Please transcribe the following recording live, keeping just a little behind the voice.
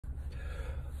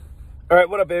All right,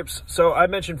 what up, apes? So I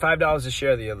mentioned $5 a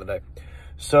share the other day.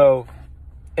 So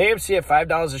AMC at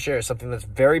 $5 a share is something that's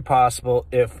very possible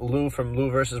if Lou from Lou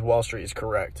versus Wall Street is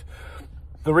correct.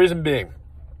 The reason being,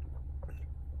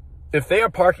 if they are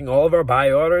parking all of our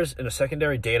buy orders in a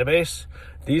secondary database,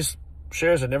 these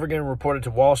shares are never getting reported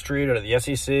to Wall Street or to the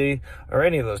SEC or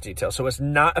any of those details. So it's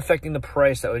not affecting the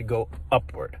price that would go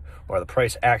upward, or the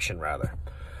price action rather.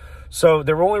 So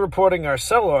they're only reporting our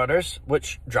sell orders,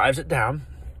 which drives it down,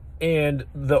 and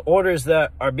the orders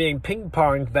that are being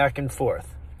ping-ponged back and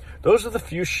forth. Those are the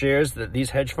few shares that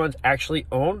these hedge funds actually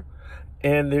own,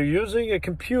 and they're using a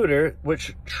computer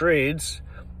which trades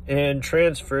and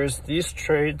transfers these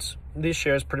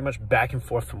shares pretty much back and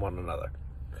forth from one another.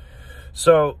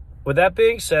 So with that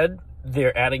being said,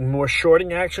 they're adding more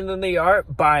shorting action than they are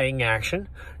buying action,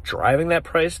 driving that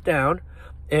price down,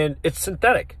 and it's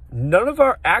synthetic. None of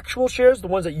our actual shares, the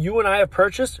ones that you and I have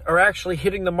purchased, are actually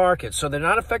hitting the market. So they're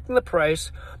not affecting the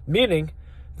price, meaning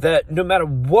that no matter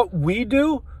what we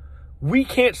do, we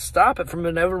can't stop it from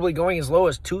inevitably going as low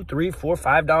as $2, $3, $4,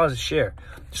 $5 a share.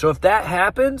 So if that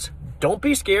happens, don't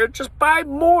be scared. Just buy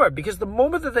more, because the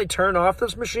moment that they turn off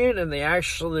this machine and they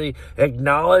actually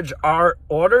acknowledge our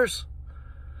orders,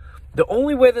 the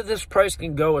only way that this price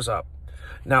can go is up.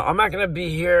 Now, I'm not going to be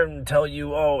here and tell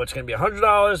you, oh, it's going to be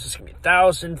 $100, it's going to be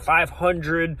 $1,000,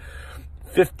 $500,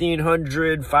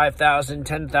 $1,500,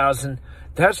 $5,000, $10,000.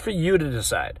 That's for you to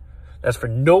decide. That's for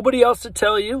nobody else to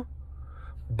tell you,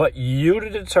 but you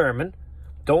to determine.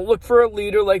 Don't look for a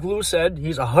leader like Lou said.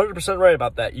 He's 100% right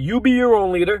about that. You be your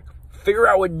own leader. Figure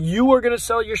out when you are going to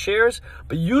sell your shares,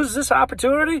 but use this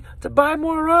opportunity to buy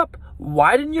more up.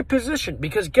 Widen your position,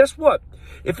 because guess what?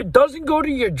 If it doesn't go to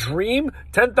your dream,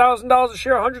 $10,000 a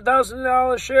share,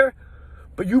 $100,000 a share,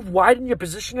 but you've widened your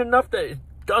position enough that it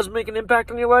does make an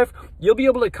impact on your life, you'll be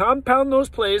able to compound those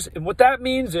plays. And what that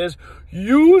means is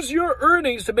use your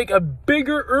earnings to make a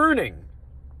bigger earning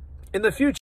in the future.